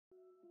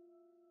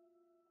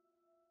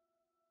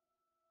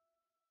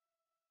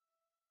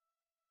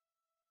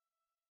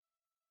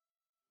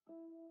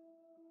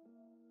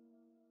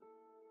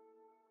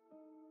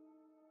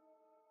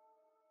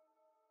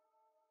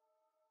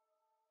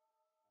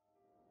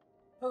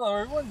Hello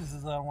everyone, this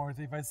is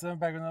 1357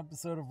 back with an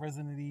episode of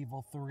Resident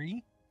Evil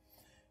 3.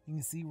 You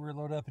can see we're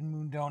loaded up in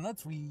Moon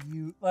Donuts.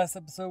 Last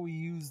episode we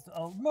used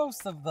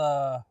most of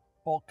the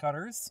bolt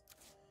cutters.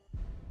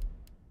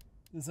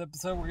 This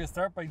episode we're going to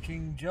start by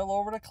changing Jill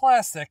over to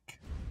Classic.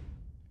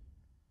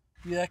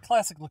 Be that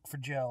classic look for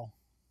Jill.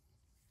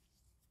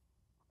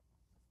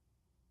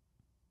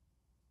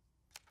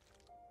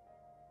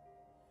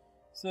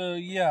 So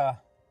yeah,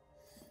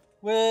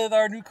 with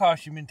our new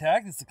costume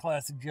intact, it's the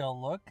classic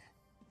Jill look.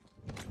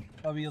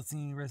 I'll be able to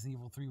see Resident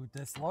Evil 3 with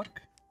this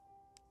look.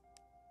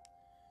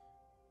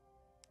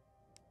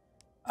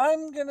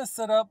 I'm gonna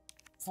set up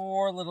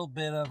for a little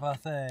bit of a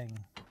thing.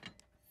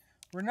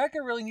 We're not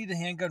gonna really need a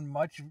handgun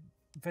much. In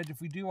fact, if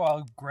we do,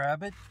 I'll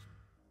grab it.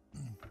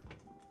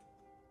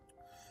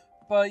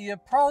 But you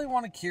probably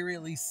want to carry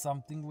at least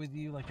something with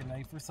you, like a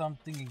knife or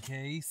something, in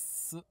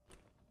case.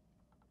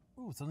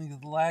 Ooh,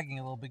 something's lagging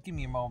a little bit. Give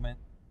me a moment.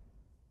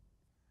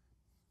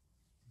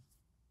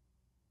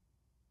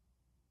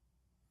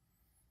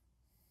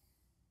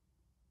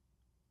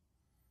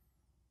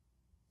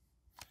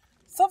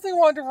 Something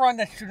wanted to run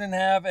that shouldn't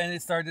have, and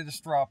it started to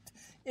disrupt.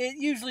 It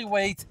usually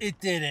waits.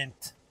 It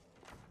didn't.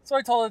 So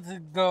I told it to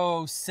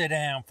go sit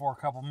down for a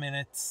couple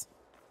minutes.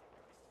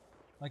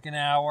 Like an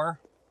hour.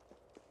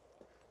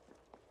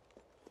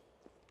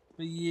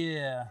 But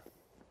yeah.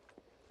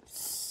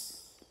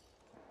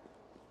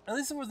 At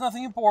least it was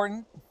nothing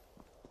important.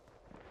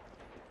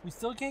 We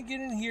still can't get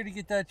in here to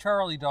get that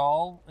Charlie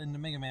doll and the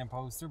Mega Man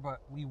poster,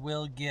 but we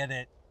will get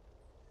it.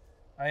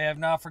 I have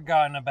not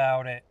forgotten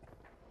about it.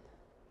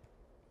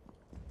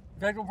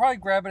 In fact, we'll probably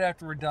grab it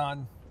after we're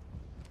done.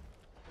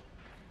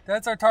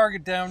 That's our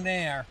target down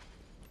there.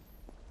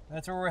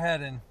 That's where we're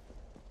heading.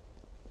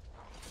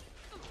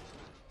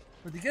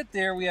 But to get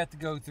there, we have to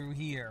go through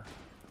here.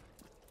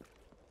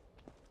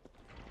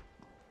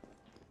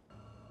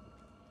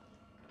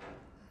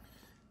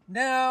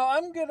 Now,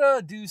 I'm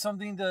gonna do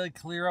something to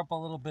clear up a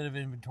little bit of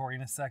inventory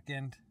in a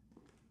second.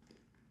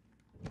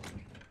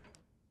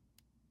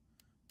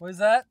 What is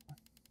that?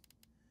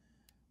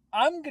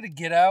 I'm gonna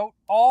get out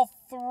all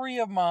 3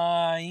 of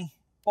my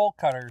bolt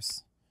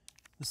cutters.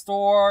 The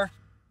store,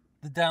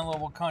 the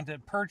downloadable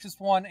content purchase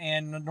one,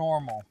 and the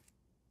normal.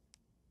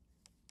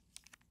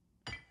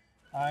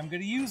 I'm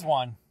gonna use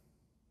one.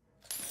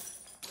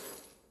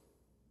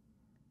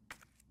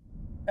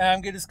 And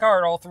I'm gonna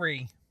discard all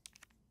 3.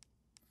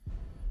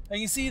 And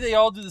you see they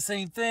all do the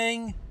same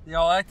thing. They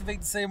all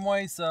activate the same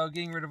way, so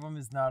getting rid of them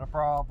is not a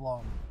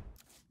problem.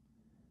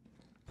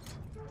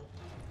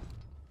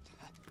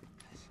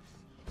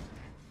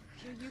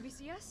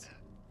 UBCS?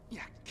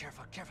 Yeah,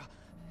 careful.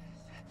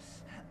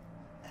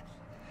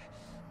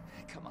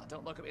 Come on,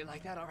 don't look at me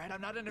like that, alright?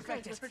 I'm not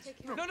infected.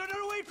 No,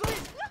 wait,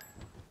 please!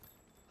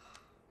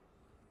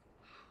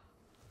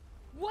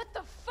 What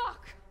the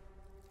fuck?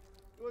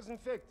 He was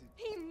infected.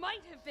 He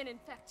might have been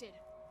infected.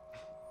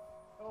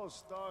 Oh,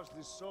 stars,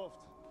 this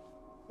soft.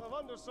 No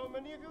wonder so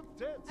many of you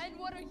dead. And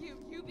what are you,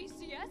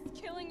 UBCS?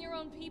 Killing your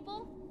own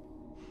people?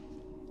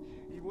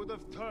 He would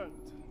have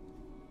turned.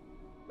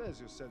 There's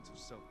your sense of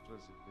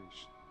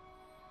self-preservation.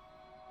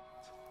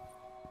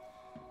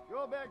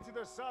 Go back to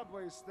the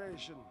subway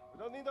station. We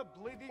don't need a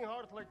bleeding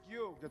heart like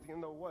you getting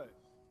in the way.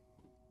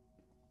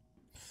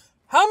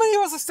 How many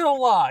of us are still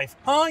alive?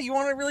 Huh? You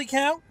want to really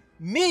count?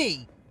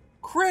 Me!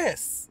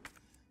 Chris!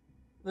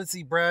 Let's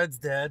see, Brad's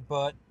dead,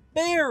 but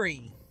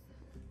Barry!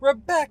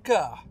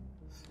 Rebecca!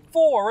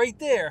 4 right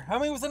there. How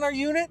many was in our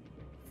unit?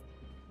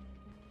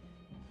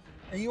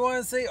 And you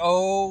want to say,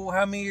 oh,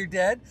 how many are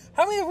dead?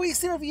 How many have we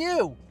seen of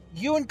you?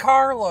 You and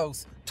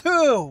Carlos.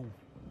 2!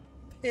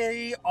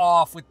 Pay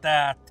off with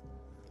that.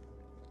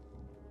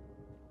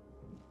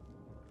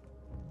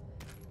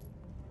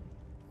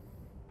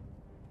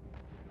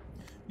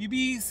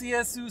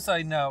 UBCS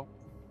suicide note.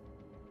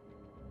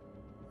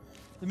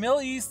 The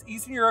Middle East,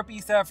 Eastern Europe,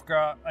 East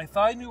Africa. I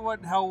thought I knew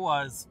what hell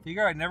was.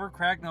 Figure I'd never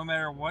crack no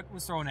matter what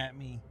was thrown at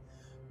me.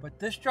 But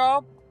this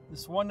job,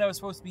 this one that was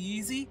supposed to be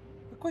easy,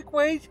 a quick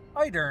wage,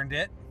 I'd earned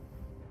it.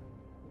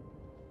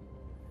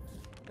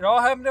 It all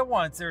happened at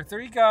once. There were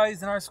 30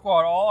 guys in our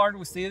squad, all armed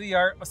with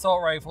state-of-the-art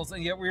assault rifles,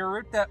 and yet we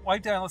were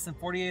wiped out in less than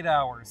 48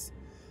 hours.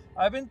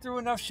 I've been through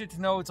enough shit to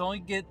know it's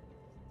only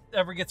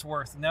ever gets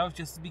worse, and now it's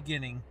just the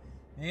beginning.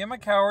 Maybe I'm a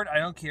coward, I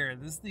don't care.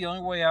 This is the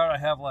only way out I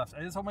have left.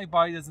 I just hope my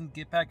body doesn't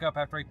get back up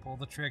after I pull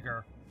the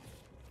trigger.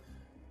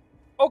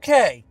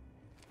 Okay.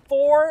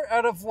 4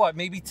 out of what?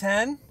 Maybe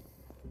 10?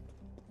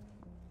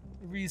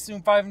 If we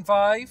assume 5 and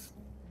 5?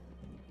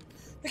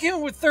 They came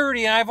in with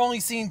 30 and I've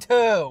only seen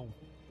 2.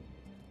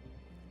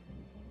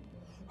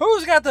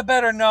 Who's got the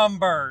better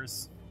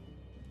numbers?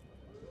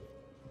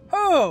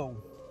 Who?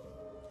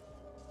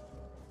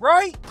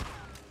 Right?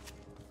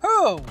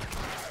 Who?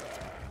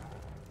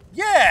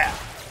 Yeah!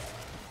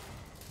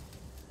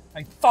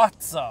 I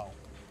thought so.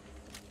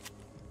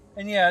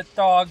 And yeah,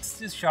 dogs,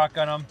 just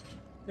shotgun them.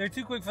 They're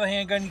too quick for the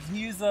handgun. You can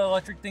use the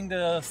electric thing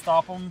to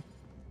stop them.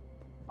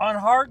 On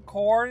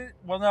hardcore,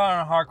 well, not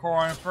on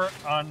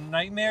hardcore, on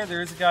Nightmare,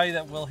 there is a guy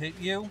that will hit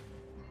you.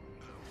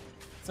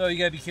 So you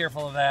gotta be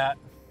careful of that.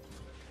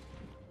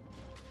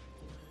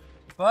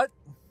 But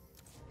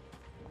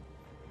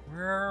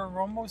we're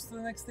almost to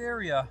the next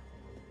area.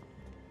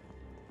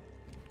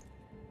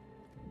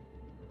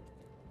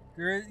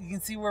 You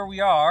can see where we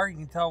are. You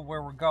can tell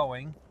where we're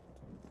going.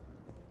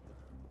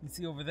 You can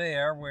see over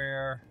there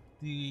where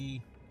the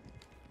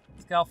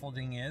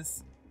scaffolding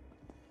is.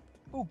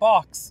 Ooh,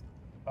 box.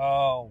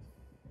 Oh.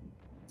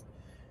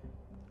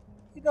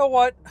 You know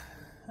what?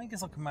 I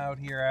guess I'll come out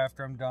here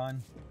after I'm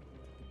done.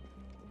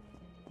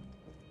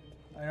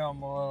 I know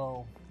I'm a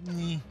little...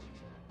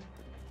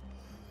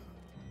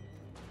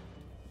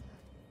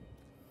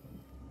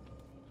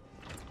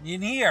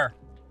 In here.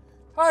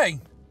 Hi.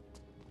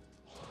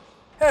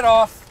 Head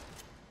off.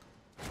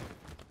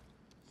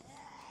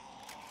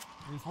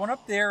 There's one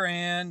up there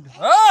and...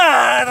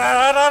 Ah!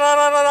 Da, da, da,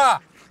 da, da, da.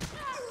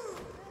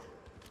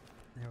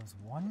 There was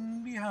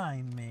one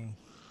behind me.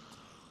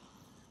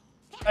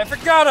 I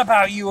forgot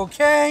about you,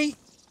 okay?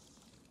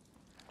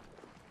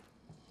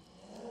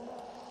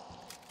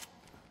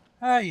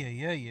 Ah,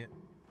 yeah.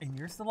 And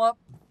you're still up?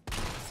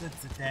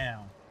 Sit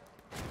down.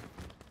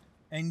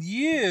 And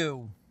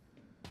you...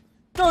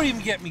 Don't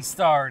even get me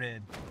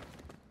started.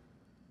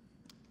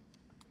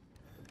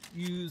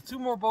 Used 2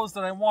 more bows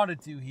than I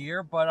wanted to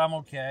here, but I'm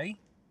okay.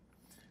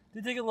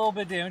 Did take a little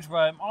bit of damage, but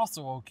I'm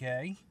also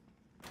okay.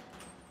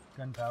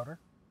 Gunpowder.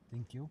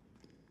 Thank you.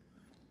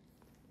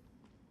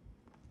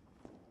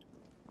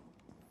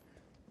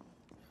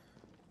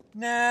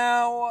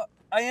 Now,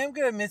 I am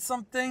going to miss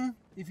something.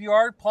 If you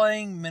are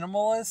playing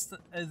minimalist,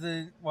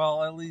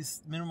 well, at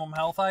least minimum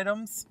health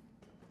items,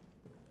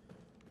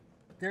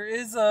 there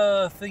is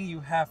a thing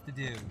you have to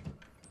do.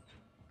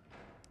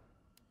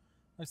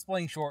 I'll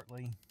explain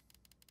shortly.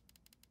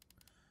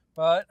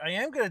 But I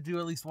am going to do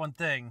at least one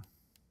thing.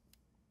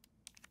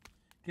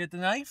 Get the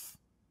knife.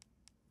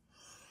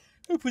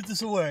 And put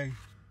this away.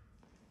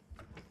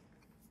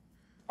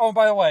 Oh,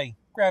 by the way,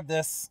 grab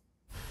this.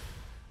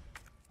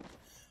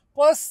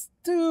 Plus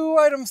 2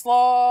 item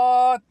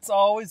slots.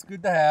 Always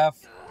good to have.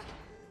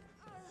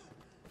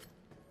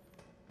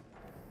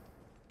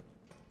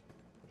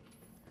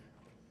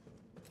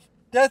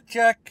 Death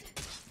check.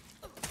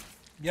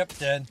 Yep,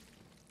 dead.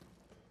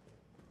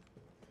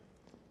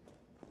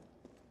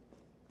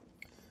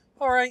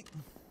 Alright.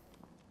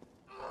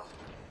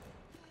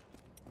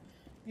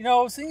 You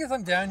know, seeing as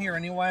I'm down here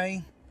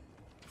anyway,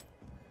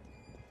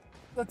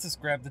 let's just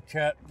grab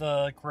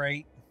the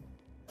crate.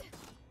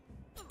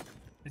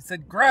 It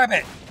said grab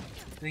it!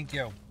 Thank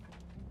you.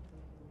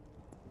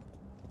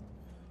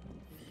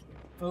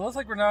 So it looks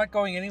like we're not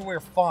going anywhere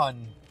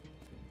fun.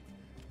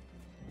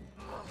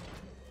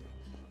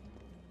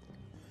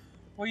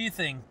 What do you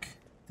think?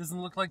 Doesn't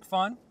look like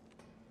fun?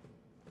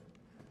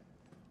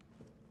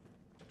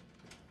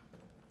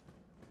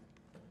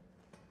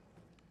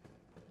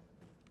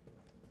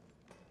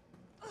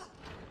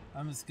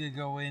 I'm just gonna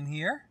go in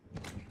here.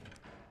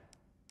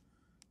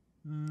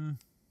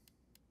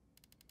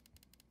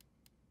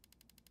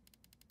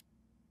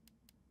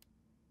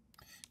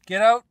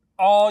 Get out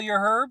all your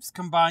herbs.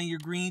 Combine your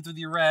greens with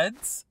your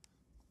reds.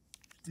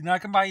 Do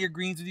not combine your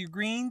greens with your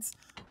greens.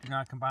 Do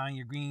not combine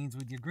your greens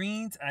with your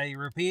greens. I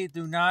repeat,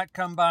 do not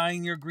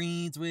combine your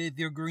greens with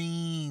your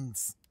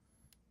greens.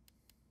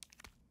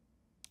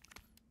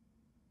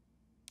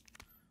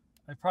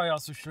 I probably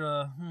also should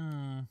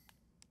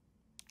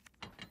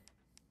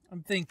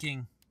I'm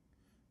thinking,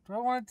 do I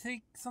want to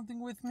take something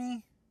with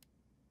me?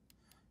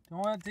 Do I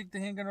want to take the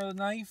handgun or the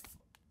knife?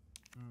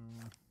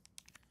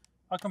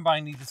 I'll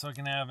combine these just so I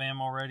can have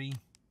ammo ready.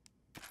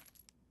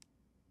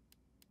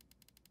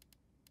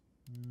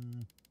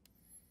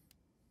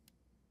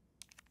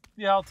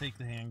 Yeah, I'll take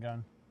the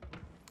handgun.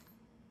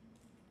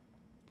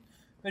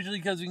 Especially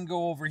because we can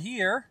go over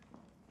here.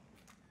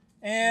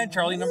 And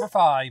Charlie number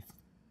 5.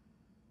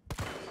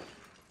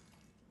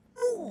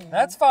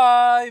 That's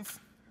 5.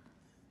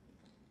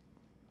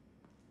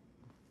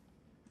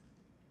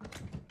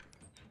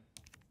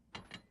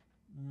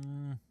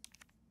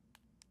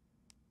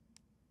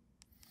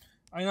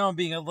 I know I'm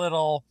being a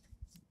little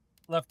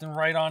left and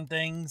right on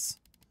things.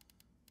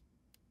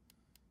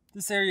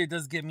 This area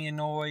does get me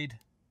annoyed.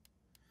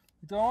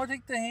 Do I want to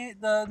take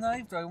the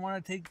knife? Do I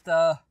want to take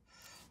the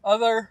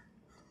other?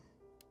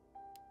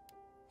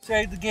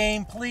 Save the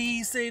game.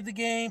 Please save the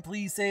game.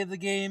 Please save the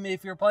game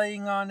if you're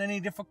playing on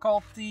any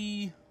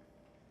difficulty.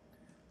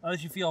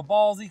 Unless you feel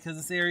ballsy, because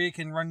this area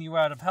can run you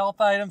out of health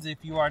items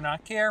if you are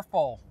not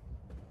careful.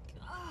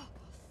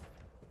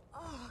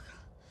 Oh,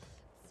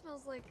 it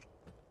smells like...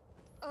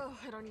 Oh,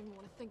 I don't even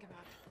want to think about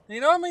it. You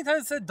know how many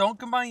times I said don't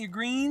combine your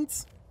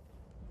greens?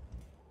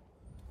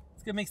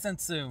 It's going to make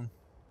sense soon.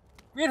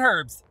 Green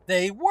herbs,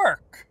 they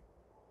work.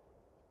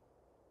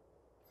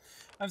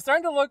 I'm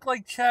starting to look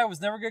like Chad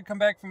was never going to come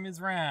back from his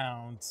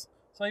rounds.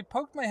 So I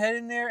poked my head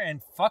in there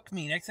and fuck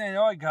me. Next thing I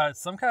know, I got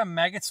some kind of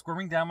maggot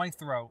squirming down my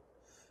throat.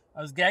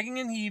 I was gagging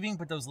and heaving,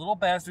 but those little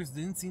bastards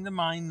didn't seem to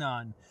mind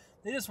none.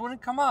 They just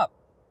wouldn't come up.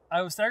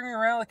 I was staggering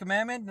around like a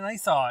madman and I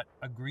saw it.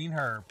 A green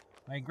herb.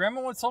 My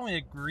grandma once told me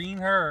that green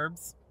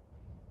herbs...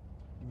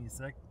 Give me a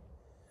sec.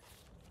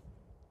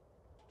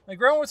 My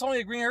grandma told me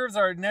that green herbs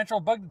are a natural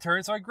bug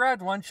deterrent, so I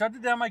grabbed one, shoved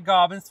it down my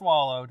gob, and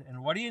swallowed.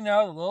 And what do you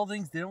know? The little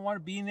things didn't want to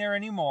be in there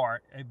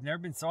anymore. I've never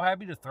been so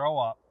happy to throw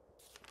up.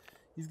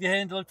 He's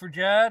going to look for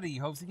Jad. He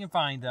hopes he can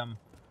find him.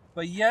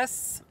 But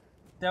yes,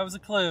 that was a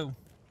clue.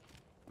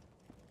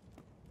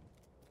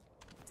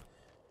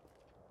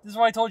 This is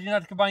why I told you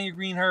not to combine your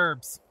green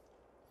herbs.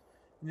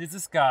 And there's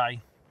this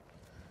guy.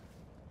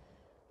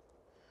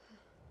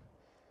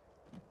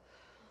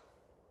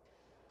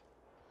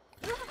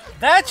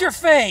 That's your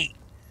fate!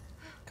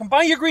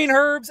 Combine your green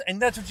herbs,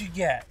 and that's what you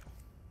get.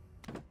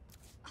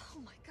 Oh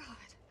my god.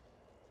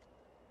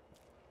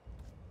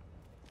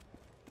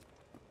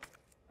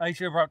 I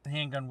should have brought the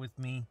handgun with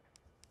me.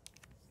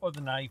 Or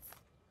the knife.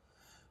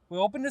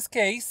 We'll open this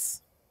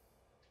case.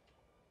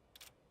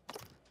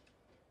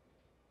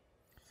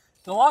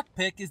 The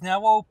lockpick is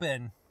now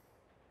open.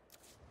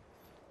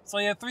 So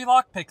I have 3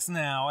 lockpicks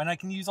now, and I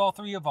can use all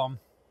 3 of them.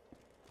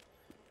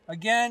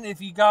 Again,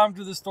 if you got them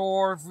through the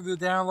store, through the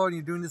download, and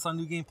you're doing this on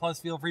New Game Plus,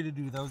 feel free to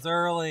do those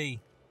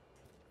early.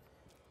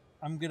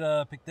 I'm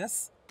gonna pick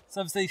this.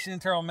 Substation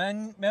internal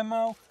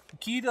memo. The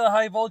key to the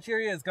high voltage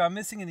area has gone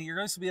missing, and you're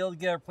going to be able to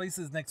get our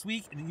places next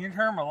week. In the near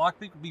term, a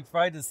lockpick will be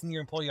provided to a senior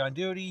employee on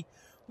duty.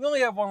 We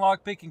only have 1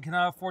 lockpick and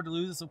cannot afford to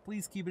lose it, so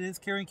please keep it in its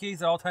carrying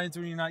case at all times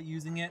when you're not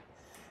using it.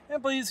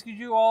 And please, could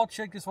you all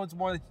check just once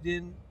more that you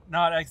did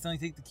not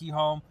accidentally take the key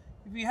home.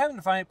 If you happen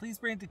to find it, please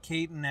bring it to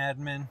Kate and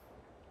admin.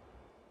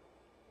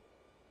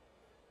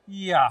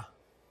 Yeah.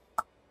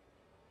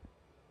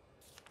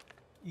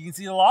 You can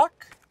see the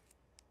lock.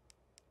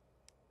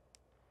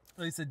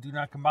 Like I said, do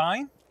not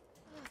combine.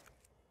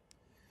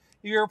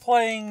 If you're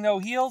playing no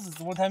heals, it's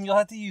the one time you'll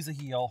have to use a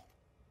heal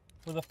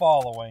for the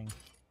following.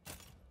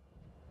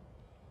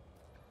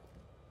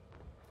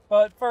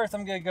 But first,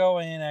 I'm going to go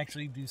and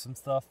actually do some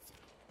stuff.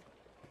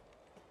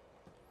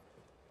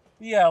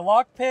 Yeah,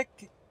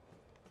 lockpick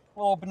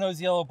will open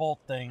those yellow bolt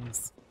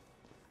things.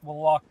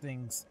 We'll lock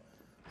things.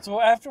 So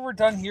after we're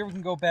done here, we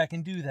can go back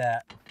and do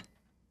that.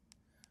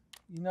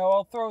 You know,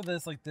 I'll throw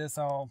this like this.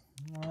 I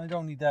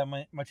don't need that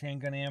much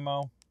handgun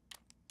ammo.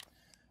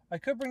 I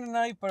could bring the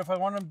knife, but if I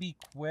want to be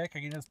quick, I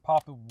can just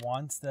pop it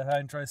once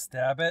and try to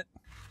stab it.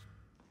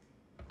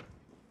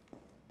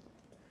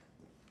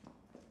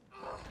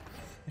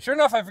 And sure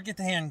enough, I forget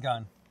the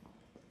handgun.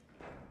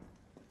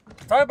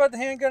 Talk about the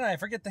handgun, I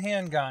forget the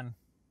handgun.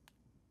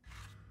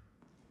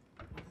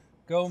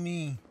 Go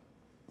me.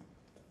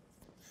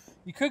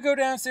 You could go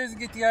downstairs and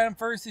get the item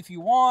first if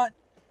you want,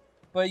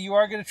 but you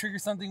are going to trigger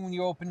something when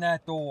you open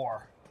that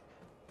door.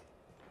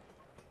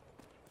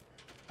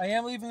 I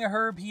am leaving a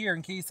herb here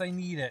in case I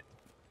need it.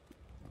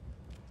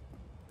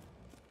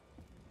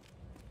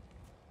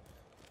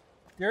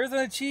 There is an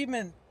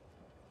achievement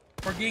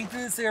for getting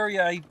through this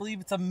area. I believe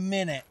it's a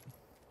minute.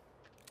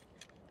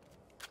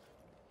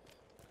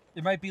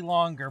 It might be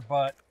longer,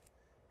 but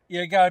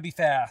you gotta be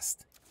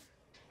fast.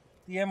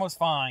 The ammo's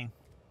fine.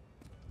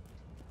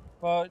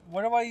 But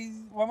what am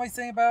I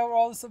saying about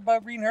all this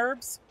about green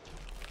herbs?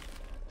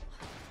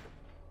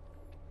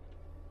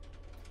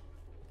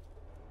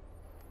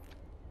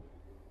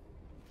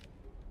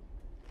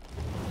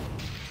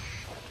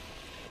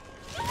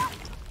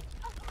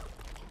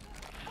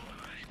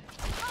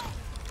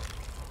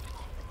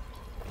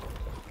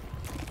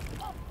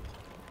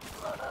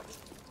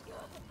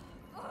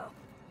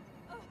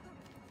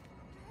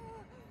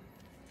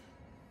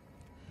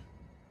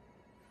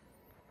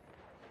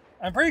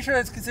 I'm pretty sure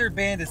that's considered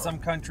banned in some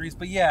countries,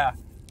 but yeah.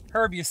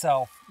 Herb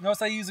yourself.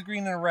 Notice I use a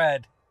green and a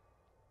red.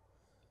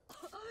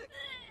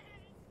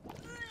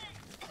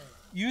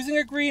 Using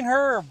a green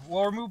herb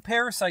will remove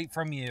parasite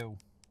from you.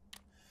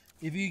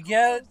 If you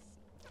get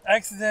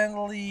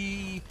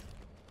accidentally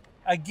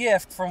a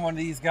gift from one of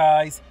these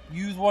guys,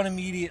 use one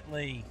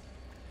immediately.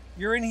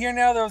 You're in here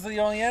now, those are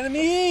the only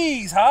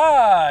enemies!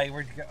 Hi!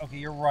 Where'd you go? Okay,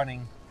 you're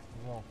running.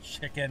 You little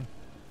chicken.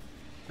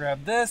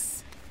 Grab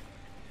this.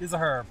 Here's a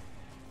herb.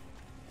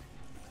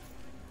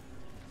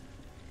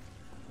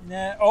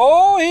 Nah.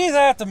 Oh, he's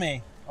after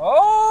me.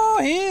 Oh,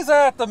 he's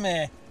after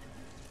me.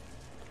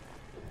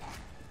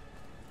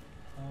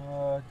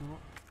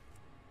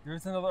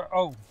 There's another.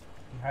 Oh,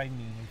 behind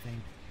me, I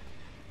think.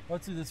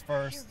 Let's do this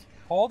first.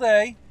 Hold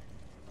A.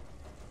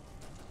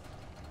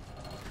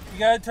 You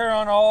gotta turn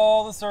on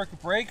all the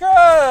circuit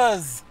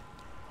breakers.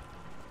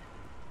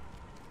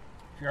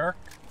 Jerk.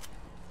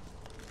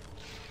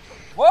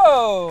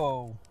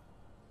 Whoa.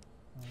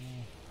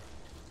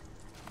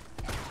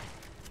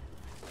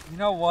 You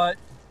know what?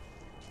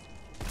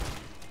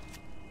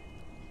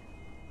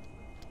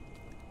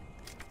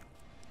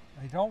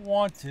 I don't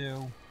want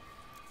to.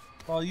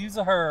 But I'll use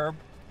a herb.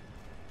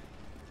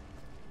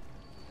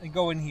 And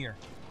go in here.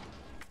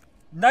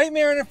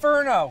 Nightmare and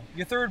Inferno!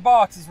 Your third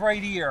box is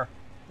right here.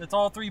 That's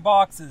all 3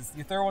 boxes.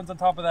 Your third one's on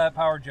top of that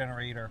power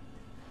generator.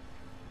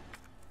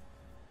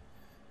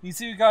 You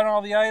see we got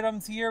all the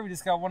items here. We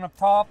just got one up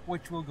top,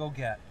 which we'll go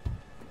get.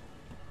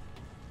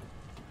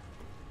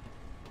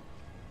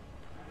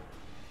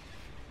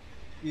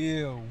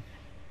 Ew.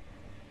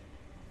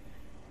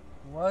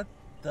 What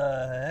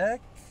the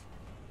heck?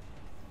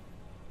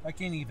 I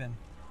can't even.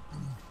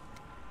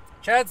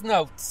 Chad's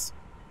notes.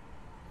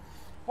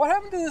 What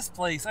happened to this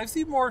place? I've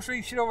seen more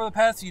strange shit over the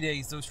past few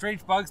days. Those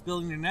strange bugs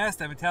building their nest,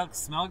 that metallic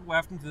smell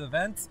wafting through the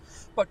vents.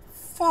 But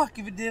fuck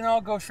if it didn't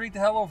all go straight to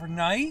hell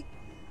overnight.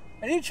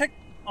 I need to check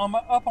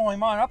up on my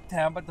mom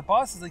uptown, but the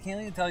boss says I can't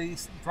leave until you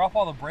drop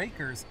all the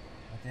breakers.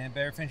 But then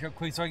better finish up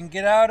quick so I can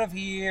get out of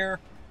here.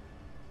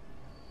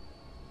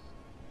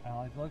 I don't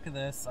like the look of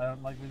this. I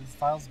don't like where this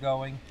file's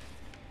going.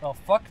 Well,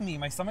 fuck me.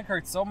 My stomach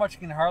hurts so much I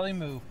can hardly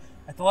move.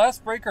 At the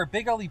last breaker, a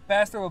big ugly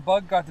bastard of a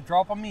bug got the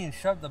drop on me and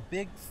shoved the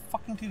big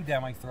fucking tube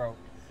down my throat.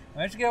 I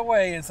managed to get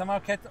away and somehow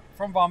kept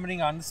from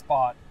vomiting on the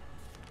spot.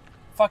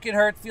 Fuck, it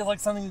hurts. Feels like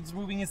something's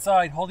moving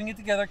inside. Holding it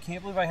together.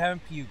 Can't believe I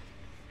haven't puked.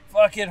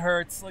 Fuck, it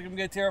hurts. Like I'm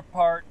gonna tear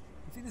apart.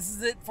 I think this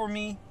is it for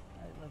me.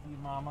 I love you,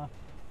 Mama.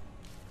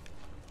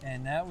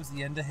 And that was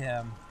the end of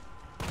him.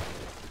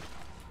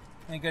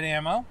 Any good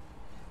ammo?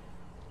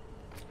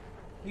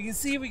 You can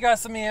see we got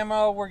some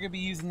ammo. We're gonna be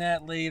using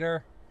that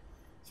later.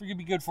 So we're gonna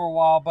be good for a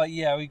while. But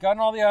yeah, we got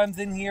all the items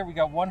in here. We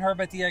got one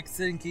herb at the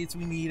exit in case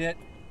we need it.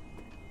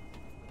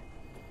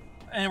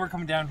 And we're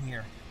coming down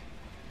here.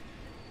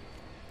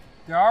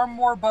 There are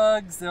more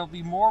bugs. There'll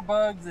be more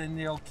bugs, and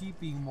they'll keep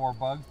being more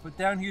bugs. But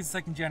down here's the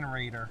second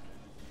generator.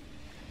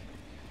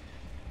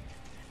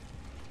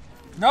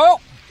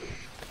 Nope!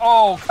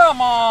 Oh,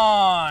 come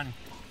on!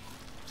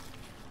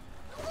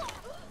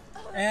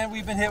 And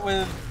we've been hit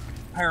with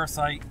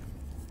Parasite.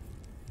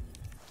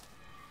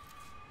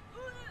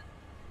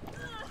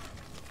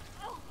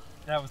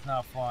 That was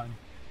not fun.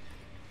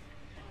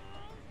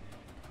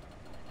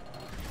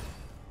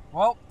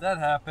 Well, that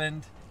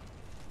happened.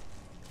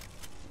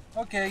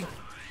 Okay.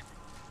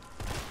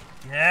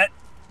 Get.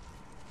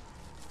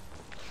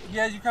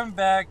 Yeah, you're coming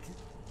back.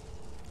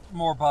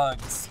 More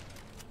bugs.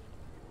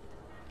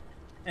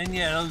 And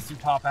yeah, those two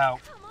pop out.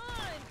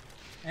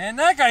 And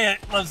that guy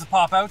loves to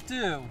pop out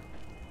too.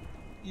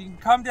 You can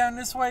come down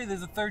this way,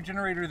 there's a third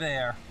generator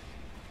there.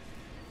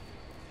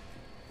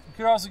 You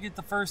could also get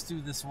the first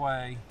two this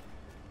way.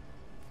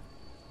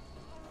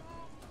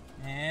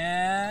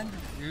 And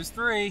here's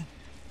 3.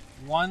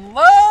 1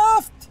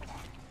 left!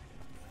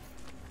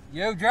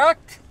 Yo,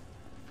 Jack!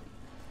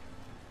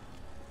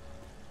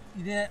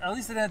 You didn't, at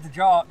least I didn't have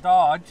to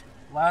dodge.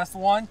 Last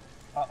one.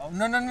 Uh-oh,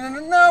 no, no, no, no,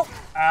 no!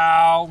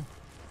 Ow!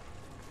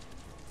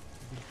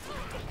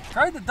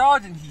 Tried to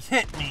dodge and he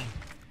hit me.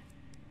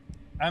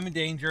 I'm in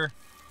danger.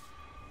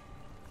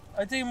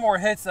 I think more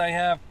hits than I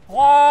have.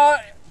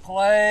 What?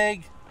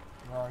 Plague.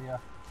 Where are you?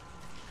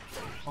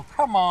 Oh,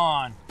 come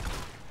on.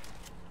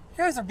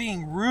 You guys are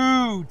being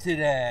rude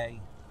today.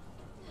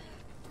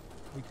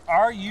 Like,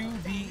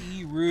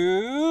 R-U-D-E,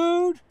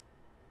 rude?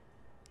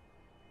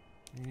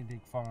 You can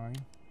take fine.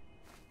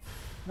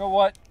 You know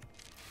what?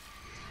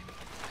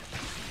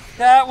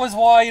 That was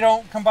why you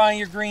don't combine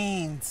your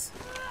greens.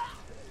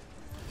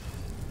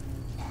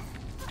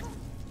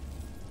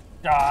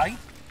 Die.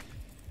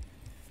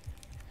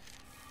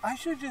 I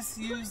should just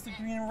use the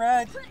green and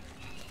red.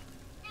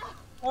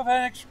 Oh,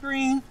 that extra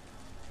green.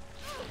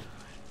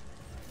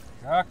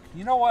 Chuck,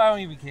 you know what? I don't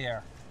even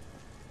care.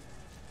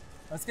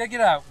 Let's get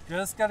out.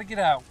 Just gotta get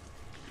out.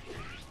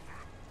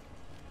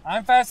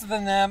 I'm faster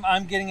than them.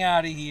 I'm getting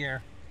out of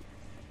here.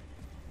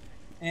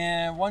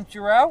 And once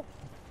you're out,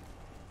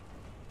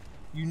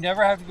 you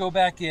never have to go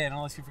back in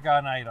unless you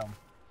forgot an item.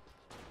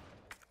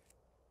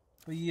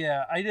 But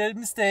yeah, I did a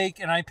mistake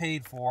and I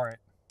paid for it.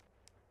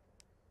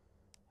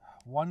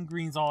 1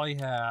 green's all I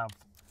have.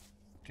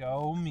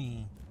 Go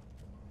me.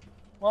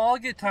 Well, I'll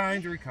get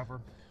time to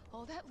recover.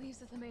 All that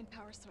leaves is the main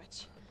power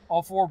switch.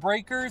 All 4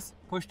 breakers,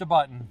 push the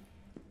button.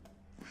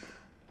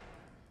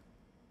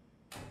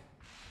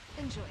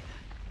 Enjoy that.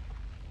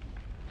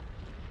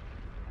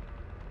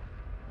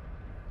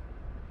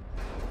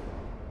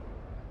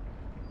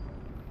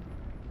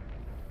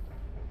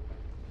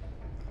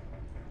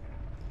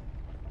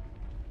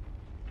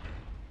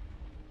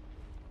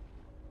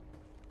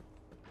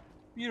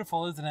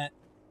 Beautiful, isn't it?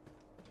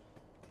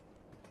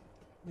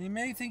 You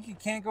may think you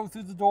can't go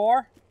through the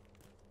door.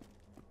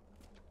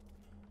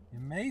 You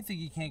may think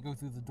you can't go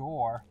through the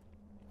door.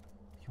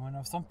 You want to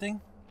know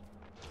something?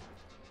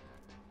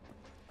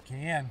 You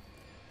can.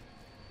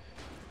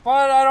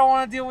 But I don't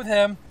want to deal with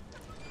him.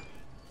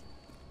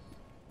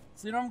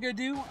 So you know what I'm going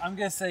to do? I'm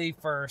going to save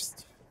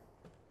first.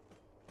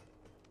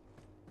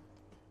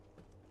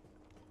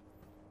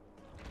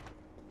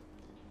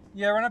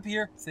 Yeah, run up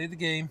here. Save the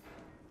game.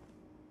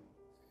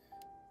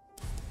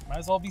 Might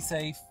as well be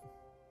safe.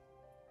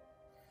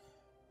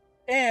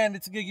 And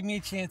it's going to give me a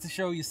chance to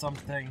show you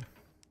something.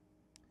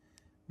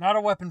 Not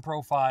a weapon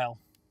profile.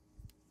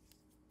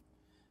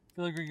 I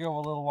feel like we're going to go a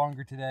little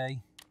longer today.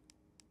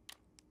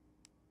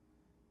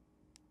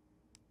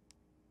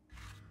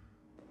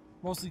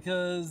 Mostly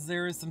because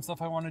there is some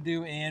stuff I want to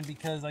do and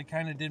because I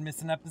kind of did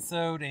miss an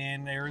episode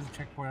and there is a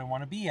checkpoint I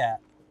want to be at.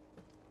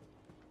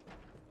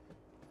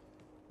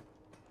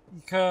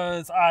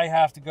 Because I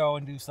have to go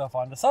and do stuff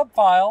on the sub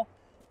file.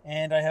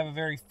 And I have a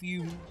very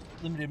few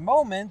limited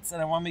moments,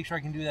 and I want to make sure I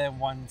can do that in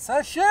one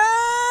session!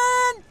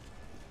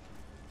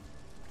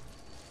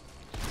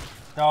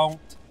 Don't.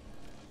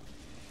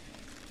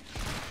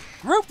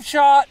 Group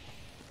shot!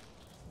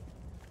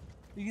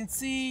 You can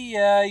see,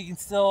 yeah, you can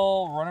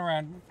still run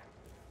around.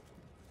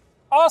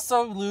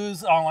 Also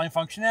lose online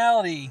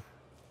functionality.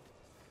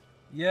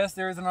 Yes,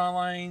 there is an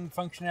online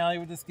functionality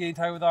with this game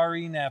tied with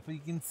RENet, but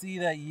you can see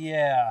that,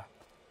 yeah.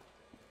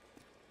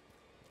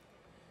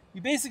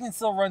 You basically can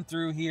still run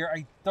through here.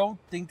 I don't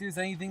think there's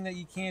anything that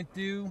you can't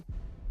do,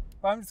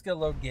 but I'm just gonna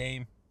load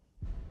game.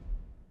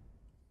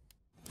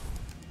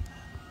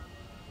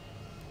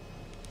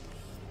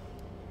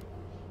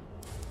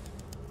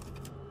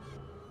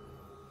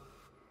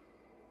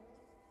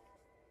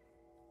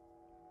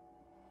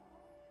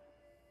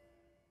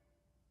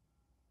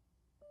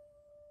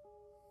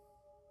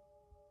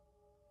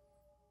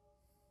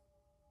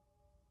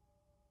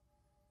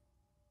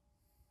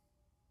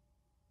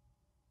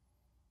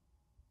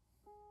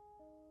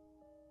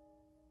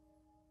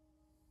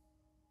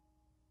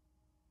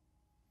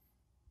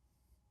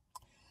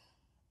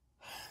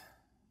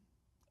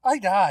 I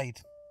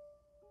died.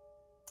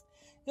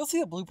 You'll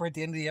see a blooper at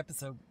the end of the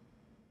episode.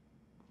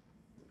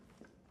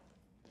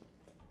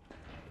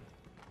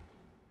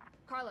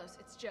 Carlos,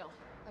 it's Jill.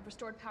 I've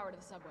restored power to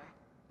the subway.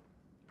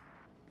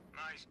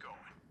 Nice going.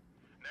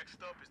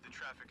 Next up is the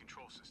traffic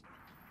control system.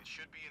 It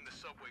should be in the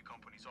subway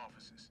company's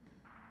offices.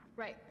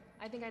 Right.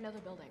 I think I know the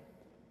building.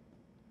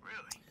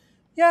 Really?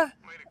 Yeah,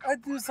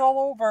 I'd do this all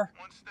over.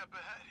 One step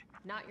ahead.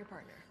 Not your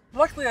partner.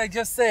 Luckily, I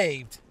just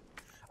saved.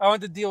 I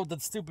wanted to deal with the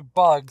stupid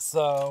bugs,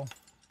 so...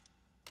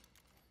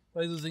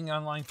 by losing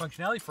online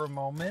functionality for a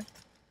moment.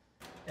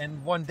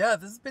 And one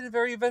death. This has been a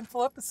very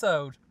eventful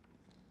episode.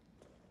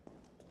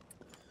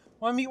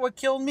 Want to meet what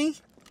killed me?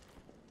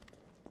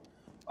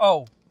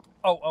 Oh,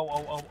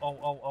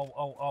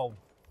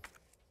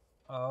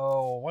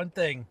 one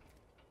thing.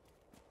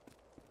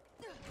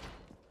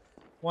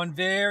 One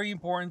very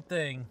important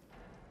thing.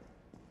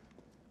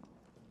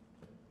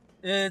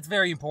 It's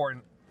very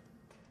important.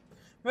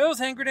 Remember those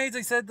hand grenades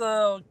I said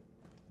to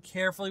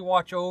carefully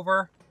watch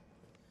over?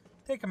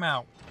 Take them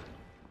out.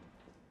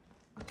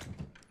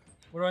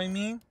 What do I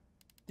mean?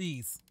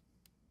 These.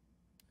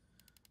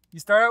 You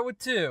start out with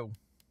 2.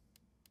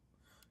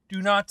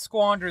 Do not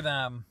squander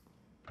them.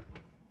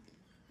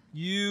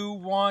 You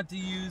want to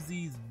use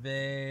these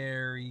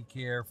very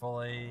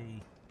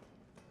carefully.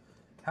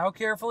 How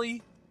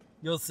carefully?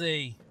 You'll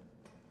see.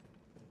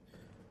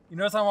 You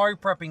notice I'm already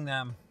prepping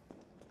them.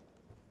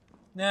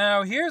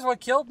 Now, here's what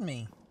killed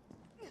me.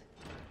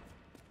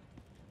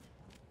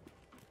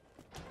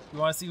 You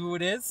want to see who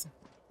it is?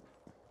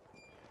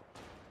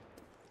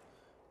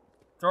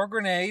 Throw a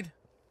grenade.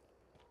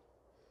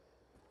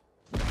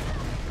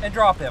 And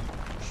drop him.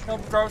 He'll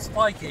throw a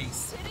supply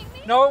case.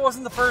 No, it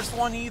wasn't the first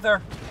one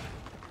either.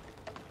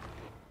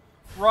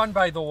 Run,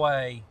 by the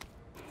way.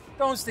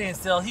 Don't stand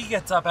still. He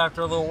gets up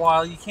after a little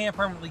while. You can't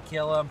permanently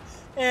kill him.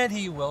 And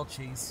he will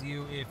chase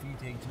you if you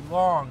take too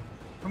long.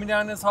 Coming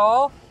down this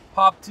hall,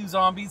 pop 2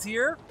 zombies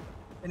here.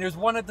 And there's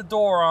one at the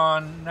door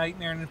on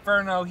Nightmare and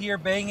Inferno here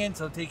banging,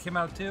 so take him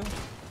out too.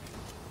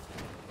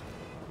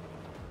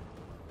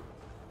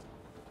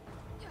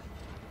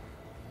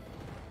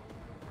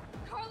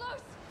 Carlos!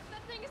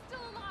 That thing is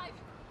still alive!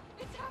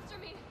 It's after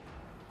me!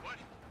 What?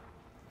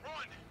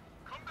 Run!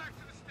 Come back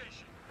to the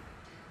station.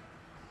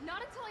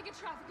 Not until I get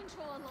traffic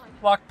control online.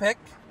 Lockpick.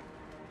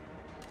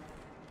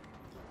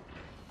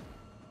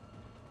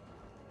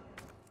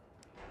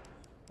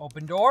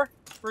 Open door.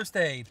 First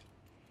aid.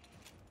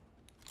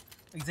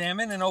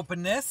 Examine and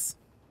open this.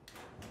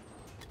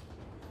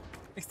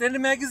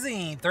 Extended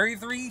magazine.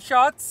 33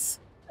 shots,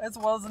 as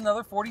well as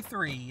another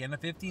 43, and a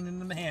 15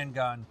 in the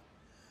handgun.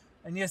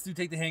 And yes, do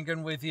take the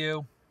handgun with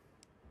you.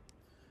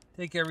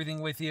 Take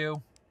everything with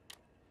you.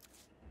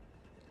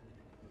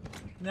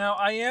 Now,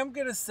 I am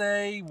going to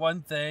say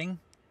one thing.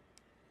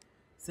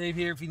 Save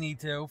here if you need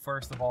to,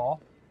 first of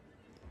all.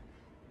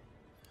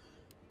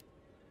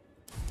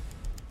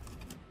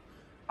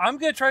 I'm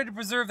going to try to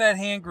preserve that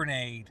hand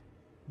grenade.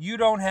 You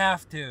don't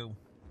have to.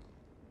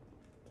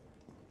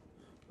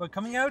 But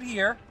coming out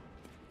here,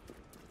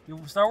 you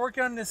start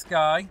working on this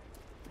guy.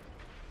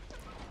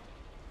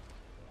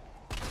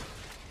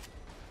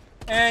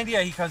 And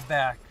yeah, he comes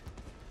back.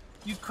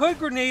 You could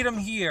grenade him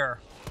here.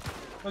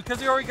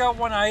 Because you already got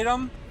one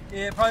item,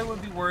 it probably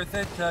wouldn't be worth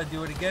it to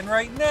do it again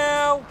right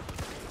now.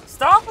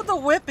 Stop with the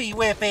whippy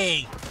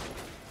whippy.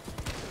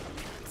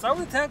 Start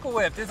with the tentacle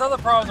whip. There's other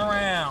pros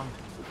around.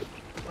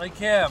 Like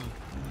him.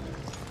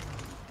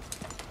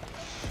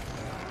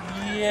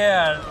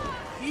 Yeah,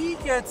 he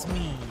gets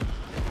me.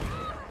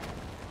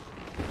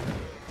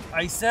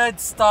 I said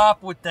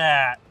stop with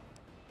that.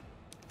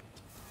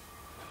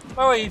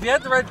 By the way, if you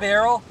had the red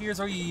barrel, here's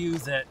where you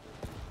use it.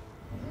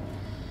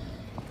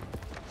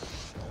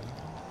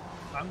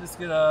 I'm just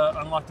gonna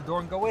unlock the door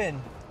and go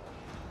in.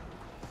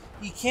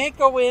 He can't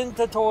go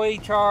into Toy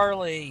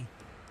Charlie.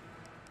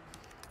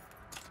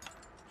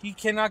 He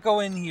cannot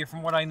go in here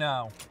from what I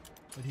know.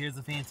 But here's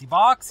the fancy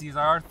box. Here's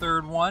our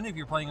third one if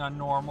you're playing on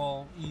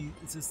normal,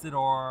 assisted,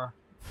 or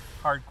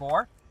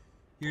hardcore.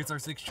 Here's our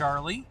 6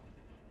 Charlie.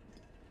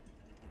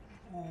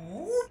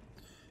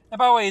 And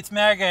by the way, it's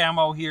mag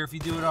ammo here if you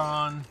do it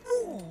on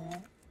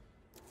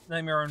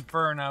Nightmare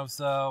Inferno,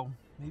 so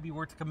maybe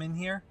worth to come in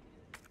here.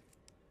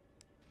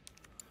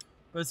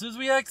 But as soon as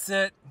we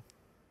exit,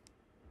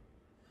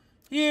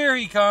 here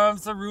he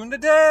comes to ruin the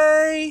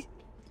day!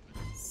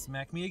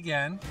 Smack me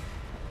again.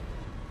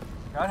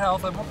 Got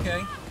health, I'm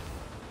okay.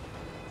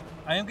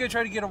 I am gonna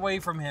try to get away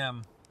from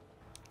him.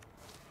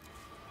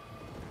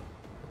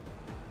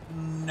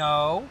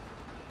 No.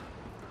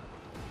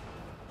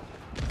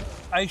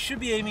 I should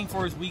be aiming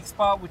for his weak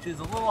spot, which is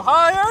a little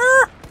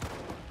higher!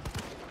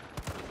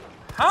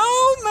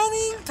 How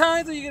many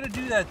times are you gonna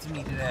do that to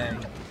me today?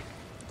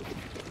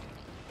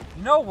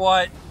 You know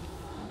what?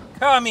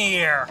 Come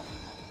here!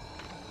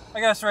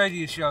 I got a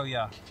strategy to show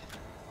ya.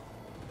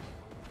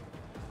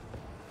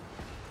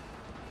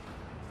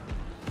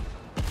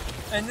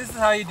 And this is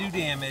how you do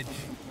damage.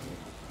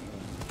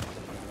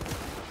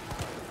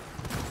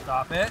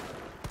 Stop it.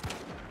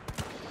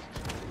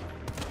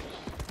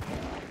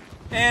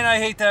 And I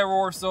hate that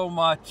roar so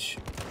much.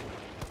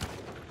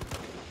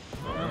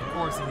 And of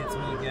course he hits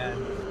me again.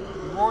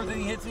 He roars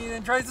and he hits me and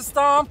then tries to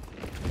stomp.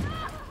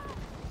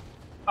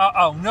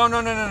 Uh-oh. No,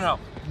 no, no, no, no.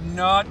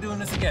 Not doing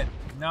this again.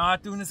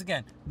 Not doing this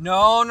again.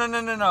 No, no,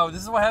 no, no, no.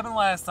 This is what happened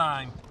last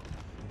time.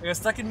 I got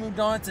stuck in Moon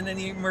Donuts and then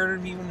he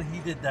murdered me when he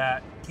did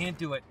that. Can't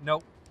do it.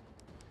 Nope.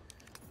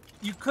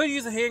 You could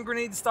use a hand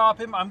grenade to stop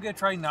him. I'm going to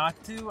try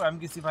not to. I'm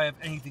going to see if I have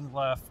anything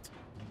left.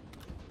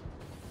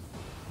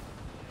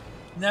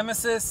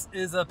 Nemesis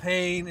is a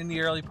pain in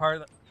the early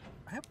part.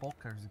 I have bolt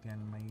cutters again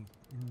in my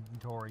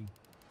inventory.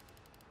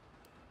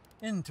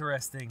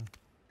 Interesting.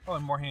 Oh,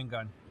 and more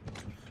handgun.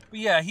 But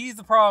yeah, he's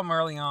the problem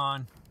early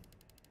on.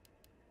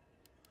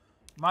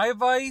 My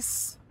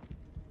advice: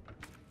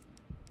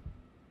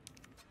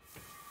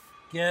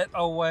 get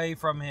away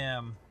from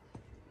him.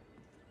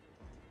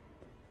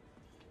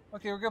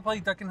 Okay, we're gonna play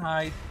duck and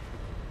hide.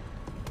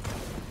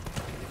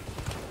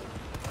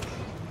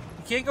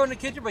 You can't go in the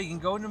kitchen, but you can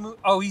go in the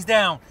oh, he's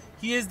down.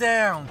 He is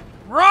down.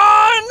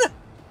 Run!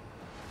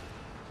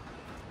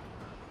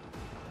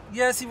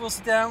 Yes, he will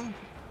sit down.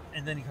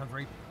 And then he comes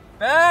right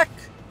back.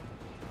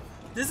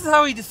 This is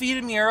how he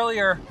defeated me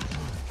earlier.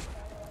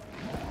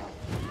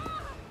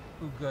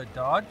 Ooh, good.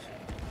 Dodge.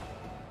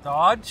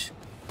 Dodge.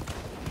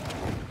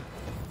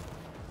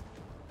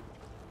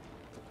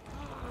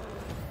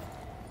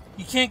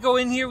 You can't go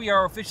in here. We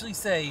are officially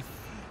safe.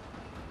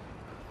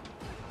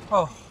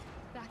 Oh.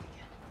 Back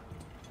again.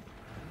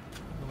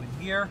 Go in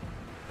here.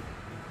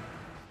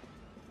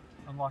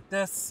 Unlock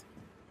this.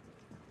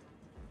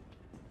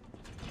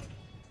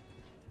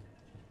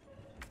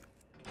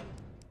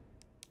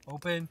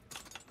 Open.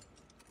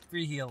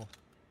 Free heal.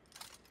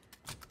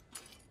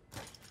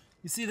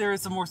 You see there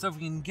is some more stuff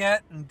we can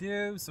get and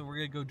do, so we're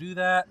going to go do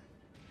that.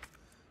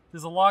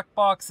 There's a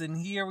lockbox in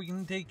here we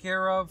can take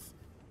care of.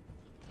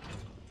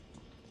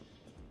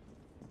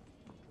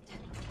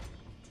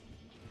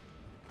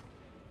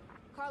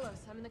 Carlos,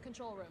 I'm in the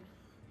control room.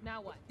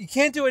 Now what? You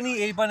can't do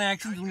any A-button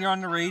actions when you're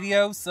on the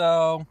radio,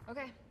 so...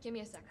 Okay, give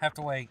me a sec. Have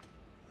to wait.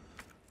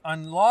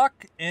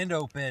 Unlock and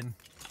open.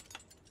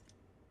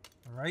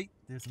 Alright,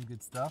 there's some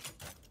good stuff.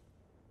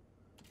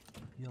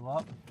 Heal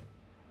up.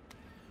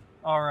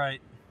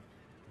 Alright.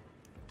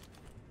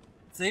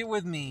 Say it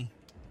with me.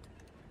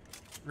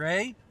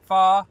 Re,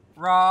 fa,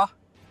 ra,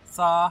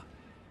 sa,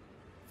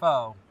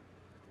 fo.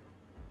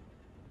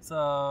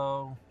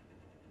 So...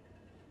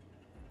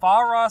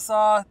 Fa, ra,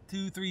 sa,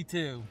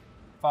 232.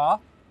 Fa.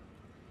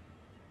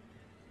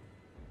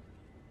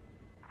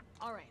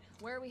 Alright,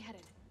 where are we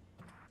headed?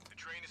 The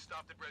train is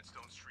stopped at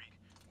Redstone Street.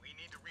 We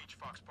need to reach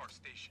Fox Park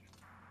Station.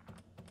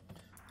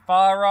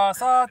 Fa, ra,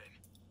 sa.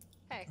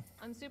 Hey,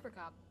 I'm Super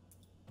Cop.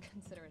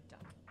 Consider it done.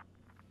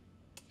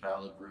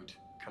 Valid route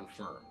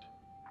confirmed.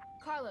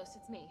 Carlos,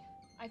 it's me.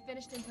 I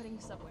finished inputting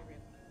the subway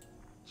route.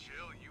 Chill,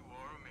 you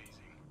are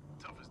amazing.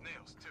 Tough as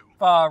nails, too.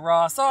 Fa,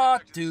 ra, sa,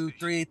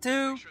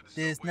 232.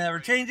 This never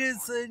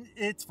changes, and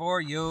it's for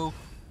you.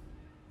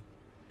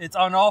 It's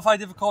on all 5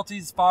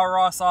 difficulties. Fa,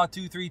 ra, sa,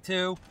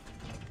 232.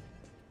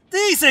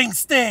 These things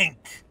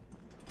stink!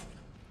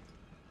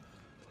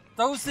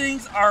 Those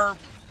things are...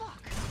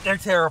 They're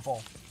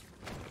terrible.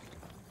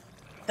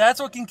 That's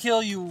what can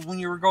kill you when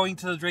you were going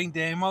to the Drain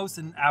Deimos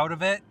and out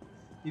of it,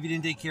 if you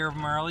didn't take care of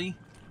them early.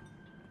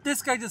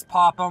 This guy, just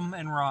pop them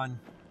and run.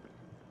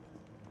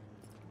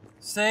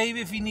 Save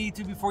if you need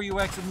to before you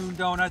exit Moon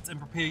Donuts and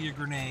prepare your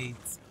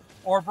grenades.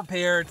 Or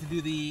prepare to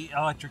do the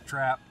electric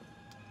trap.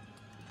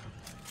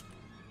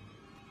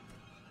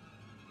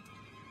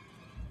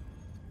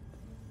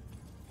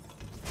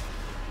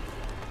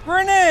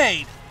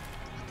 Grenade!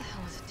 What the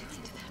hell is it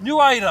doing to them? New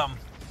item.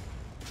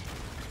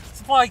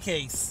 Supply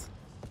case.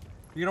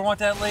 You're gonna want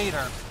that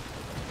later.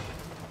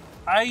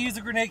 I use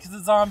a grenade because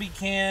the zombie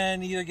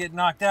can either get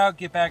knocked out,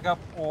 get back up,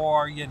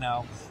 or, you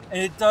know. And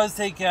it does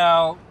take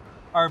out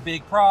our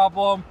big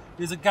problem.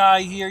 There's a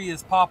guy here, you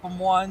just pop him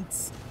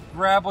once,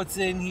 grab what's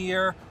in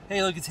here.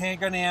 Hey, look, it's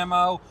handgun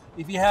ammo.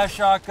 If you have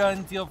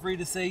shotgun, feel free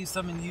to save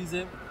some and use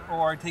it,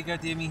 or take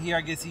out the enemy here.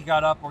 I guess he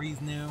got up, or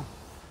he's new.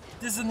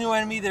 this is a new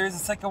enemy. There is a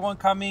second one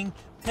coming.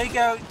 Take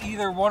out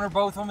either one or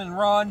both of them and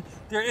run.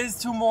 There is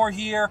 2 more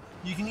here.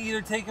 You can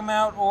either take them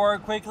out or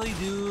quickly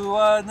do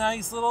a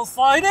nice little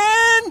slide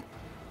in.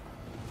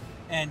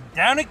 And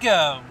down it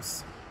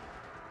goes.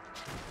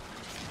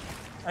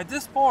 At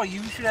this point,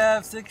 you should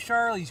have 6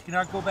 Charlies. You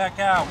cannot go back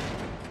out.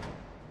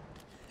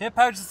 Hip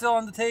pouch is still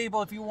on the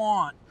table if you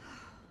want.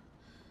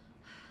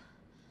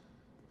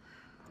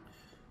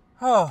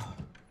 Oh.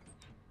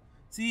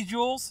 See,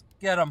 Jules?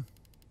 Get them.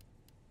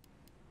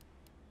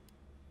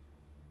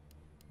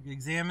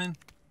 Examine.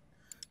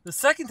 The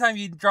second time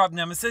you drop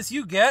Nemesis,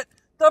 you get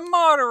the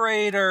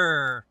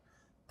Moderator.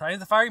 Times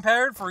the firing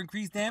pattern for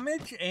increased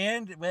damage,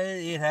 and well,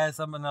 it has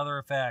another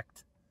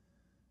effect.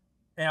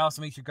 And it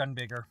also makes your gun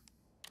bigger.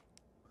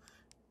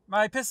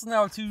 My pistol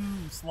now 2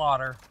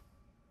 slaughter.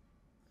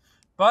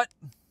 But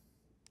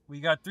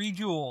we got 3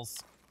 jewels.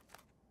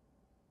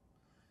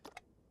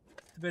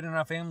 It's a bit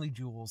enough family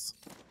jewels.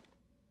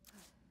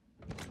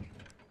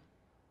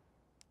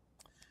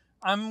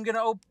 I'm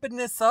gonna open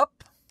this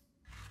up.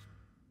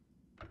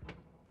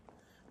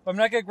 But I'm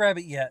not gonna grab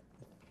it yet.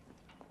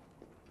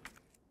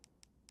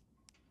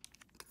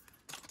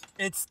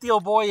 It's Steel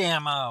Boy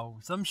ammo.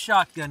 Some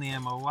shotgun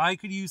ammo. I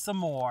could use some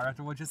more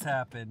after what just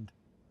happened.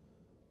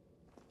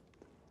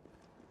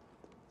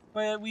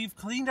 But we've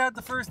cleaned out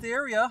the first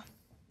area.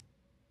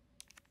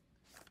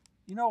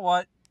 You know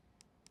what?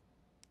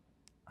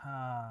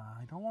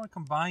 I don't want to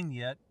combine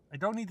yet. I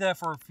don't need that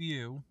for a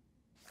few.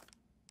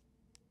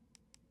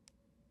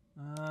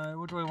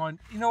 What do I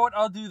want? You know what?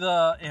 I'll do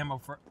the ammo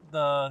for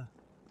the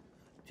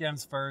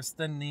gems first,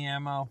 then the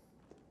ammo.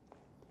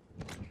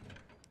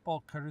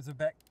 Bolt cutters are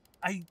back.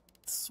 I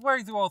swear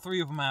I threw all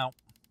 3 of them out.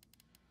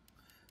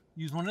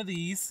 Use one of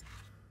these.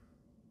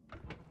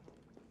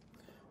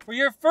 For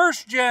your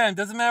first gem,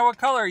 doesn't matter what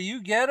color, you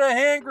get a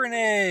hand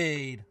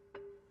grenade.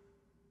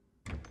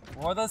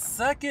 For the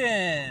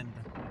second,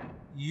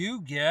 you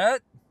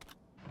get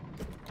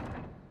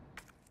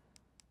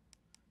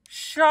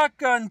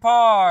shotgun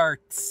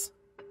parts.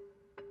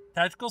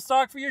 Tactical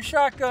stock for your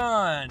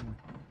shotgun.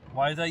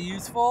 Why is that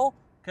useful?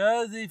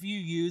 Because if you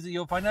use it,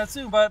 you'll find out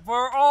soon. But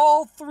for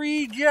all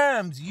 3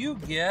 gems, you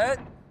get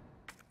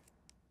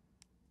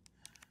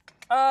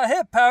a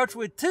hip pouch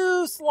with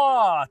 2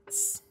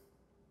 slots.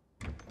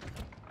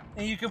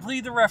 And you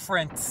complete the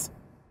reference.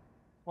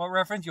 What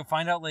reference? You'll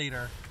find out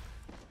later.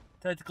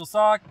 Tactical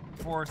stock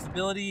for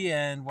stability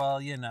and,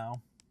 well, you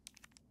know.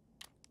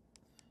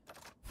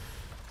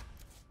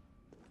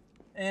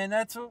 And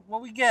that's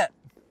what we get.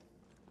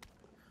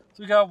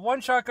 So we got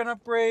 1 shotgun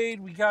upgrade.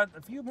 We got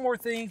a few more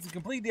things to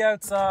complete the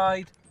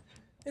outside.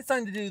 It's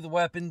time to do the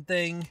weapon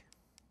thing.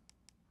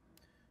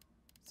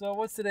 So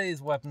what's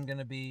today's weapon going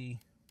to be?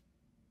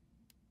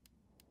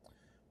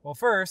 Well,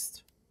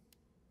 first,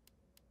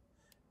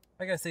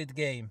 I got to save the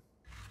game.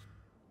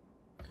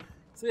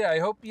 So yeah, I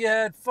hope you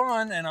had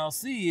fun, and I'll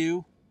see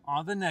you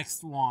on the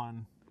next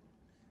one.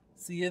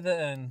 See you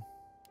then.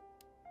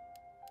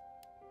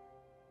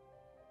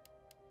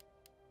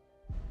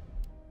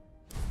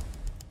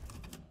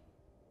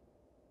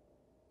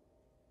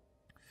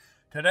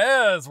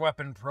 Today's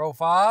weapon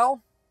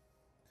profile.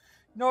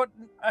 You know what?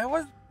 I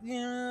was...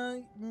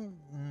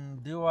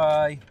 do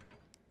I?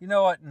 You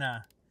know what? Nah.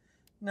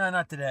 No,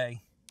 not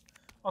today.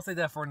 I'll save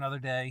that for another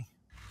day.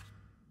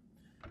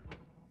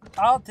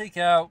 I'll take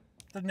out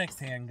the next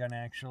handgun,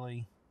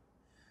 actually.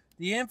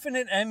 The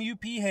Infinite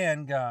MUP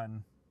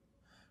handgun.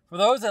 For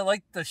those that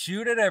like to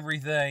shoot at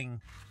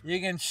everything, you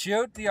can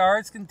shoot the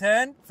heart's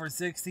content for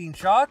 16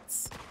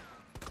 shots,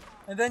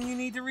 and then you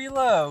need to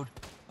reload.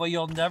 But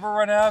you'll never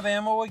run out of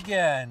ammo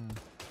again.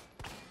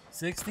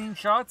 16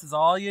 shots is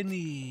all you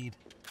need.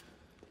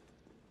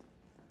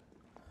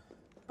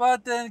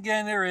 But then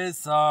again, there is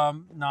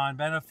some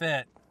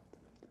non-benefit.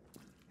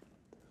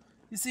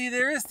 You see,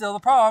 there is still the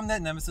problem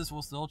that Nemesis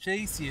will still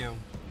chase you.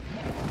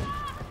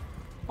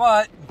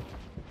 But,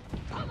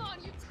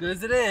 as good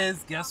as it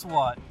is, guess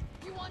what?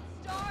 You want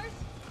stars?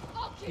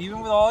 Even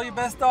with all your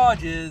best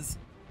dodges,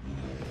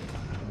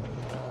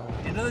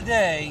 at the end of the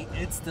day,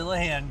 it's still a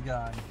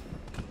handgun.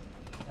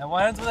 And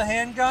what happens with a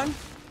handgun?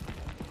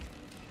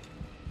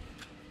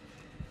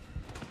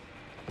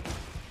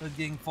 With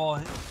getting full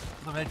of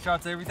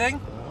headshots and everything.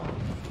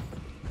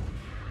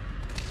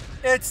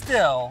 It's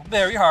still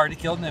very hard to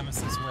kill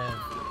Nemesis with.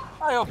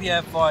 I hope you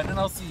have fun, and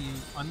I'll see you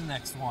on the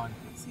next one.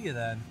 See you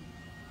then.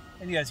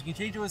 And yes, you can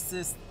change to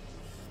assist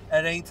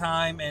at any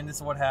time, and this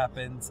is what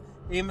happens.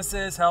 Aim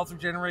assist, health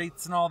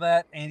regenerates, and all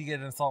that, and you get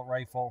an assault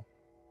rifle.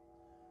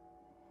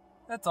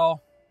 That's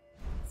all.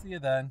 See you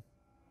then.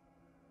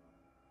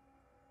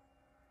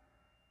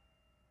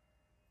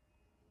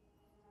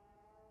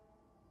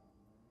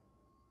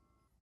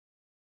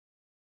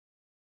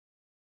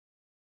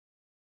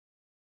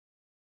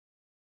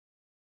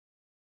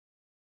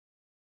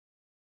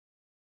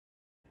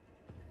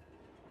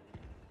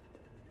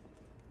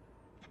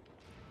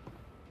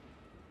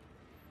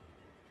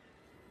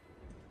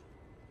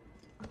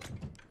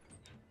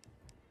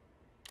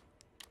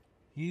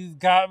 He's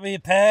got me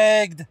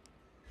pegged.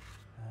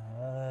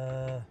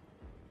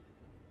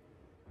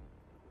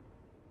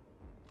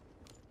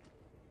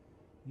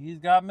 He's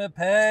got me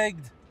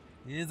pegged.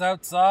 He's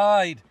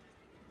outside.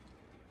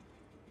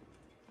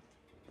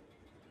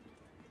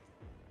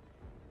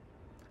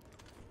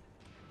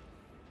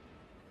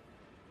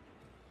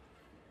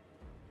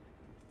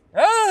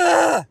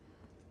 Ah!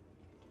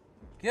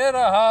 Get a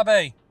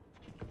hobby.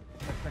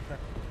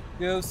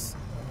 Goose.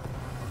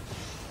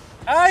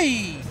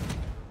 Aye!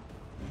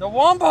 The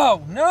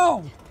wombo!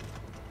 No!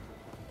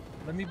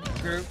 Let me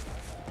group.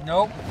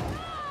 Nope.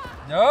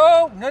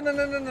 No! No, no,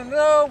 no, no, no,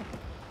 no!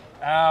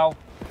 Ow.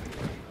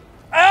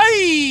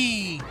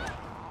 Aye!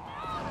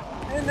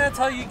 And that's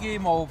how you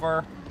game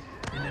over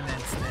in an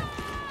instant.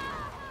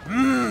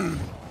 Mmm!